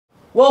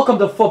Welcome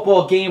to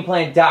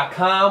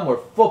footballgameplan.com, where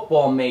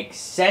football makes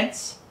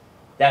sense.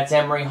 That's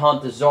Emery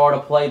Hunt, the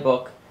Zarda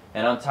playbook,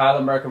 and I'm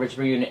Tyler Merkovich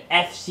bringing you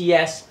an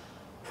FCS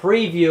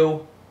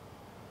preview.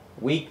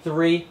 Week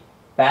 3,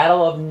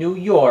 Battle of New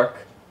York,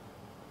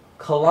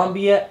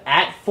 Columbia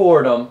at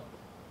Fordham.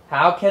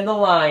 How can the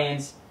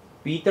Lions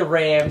beat the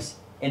Rams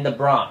in the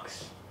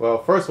Bronx?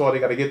 Well, first of all, they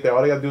got to get there.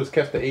 All they got to do is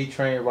catch the A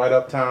train right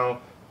uptown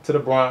to the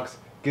Bronx.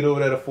 Get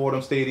over there to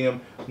Fordham Stadium.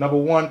 Number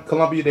one,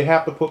 Columbia, they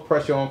have to put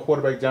pressure on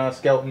quarterback John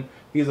Skelton.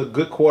 He's a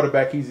good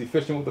quarterback. He's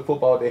efficient with the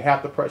football. They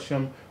have to pressure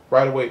him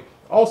right away.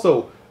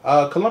 Also,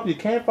 Columbia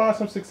can find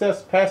some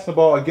success passing the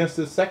ball against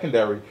this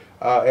secondary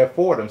at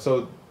Fordham.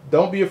 So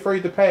don't be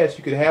afraid to pass.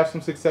 You could have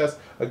some success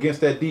against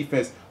that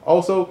defense.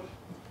 Also,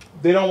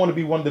 they don't want to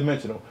be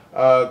one-dimensional.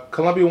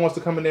 Columbia wants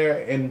to come in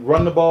there and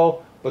run the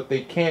ball, but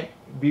they can't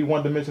be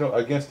one-dimensional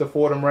against the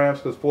Fordham Rams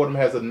because Fordham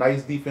has a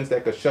nice defense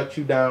that could shut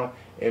you down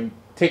and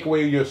take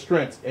away your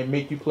strengths and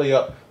make you play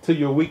up to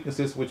your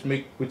weaknesses, which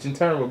in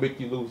turn will make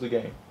you lose the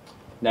game.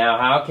 Now,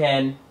 how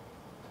can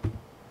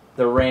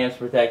the Rams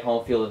protect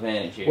home field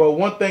advantage here? Well,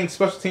 one thing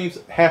special teams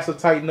has to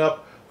tighten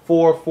up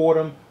for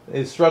Fordham.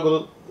 They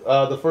struggled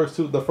the first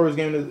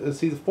game of the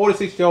season.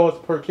 46 yards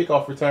per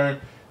kickoff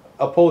return.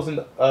 Opposing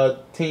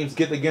teams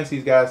get against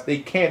these guys. They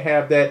can't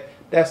have that.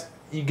 That's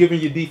you giving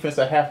your defense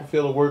a half a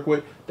field to work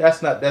with. You have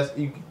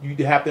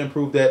to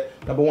improve that.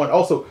 Number one.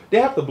 Also,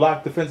 they have to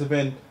block defensive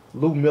end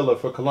Lou Miller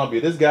for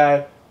Columbia. This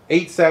guy,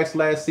 8 sacks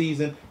last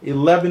season,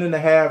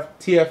 11.5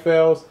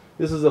 TFLs.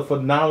 This is a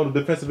phenomenal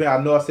defensive end.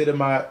 I know I said in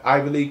my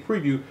Ivy League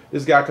preview,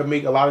 this guy could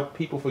make a lot of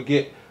people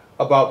forget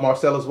about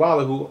Marcellus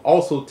Wilder, who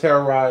also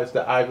terrorized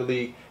the Ivy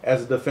League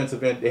as a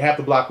defensive end. They have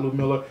to block Lou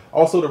Miller.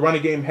 Also, the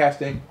running game has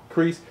to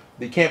increase.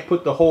 They can't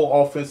put the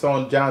whole offense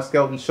on John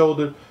Skelton's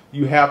shoulder.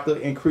 You have to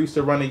increase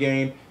the running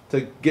game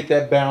to get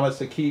that balance,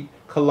 to keep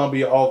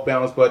Columbia off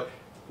balance. But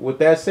with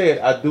that said,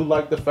 I do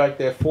like the fact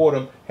that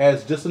Fordham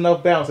has just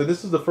enough balance. And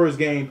this is the first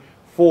game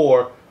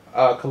for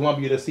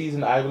Columbia this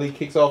season. Ivy League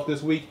kicks off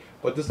this week.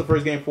 But this is the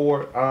first game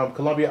for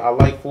Columbia. I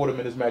like Fordham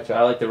in this matchup.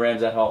 I like the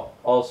Rams at home.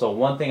 Also,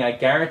 one thing I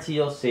guarantee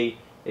you'll see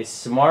is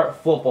smart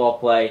football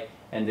play,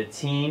 and the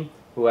team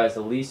who has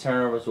the least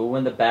turnovers will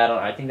win the battle.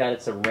 I think that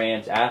it's the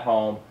Rams at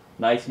home.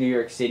 Nice New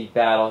York City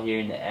battle here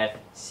in the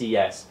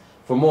FCS.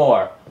 For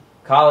more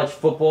college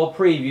football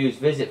previews,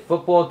 visit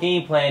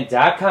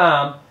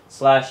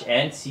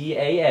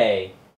footballgameplan.com/NCAA.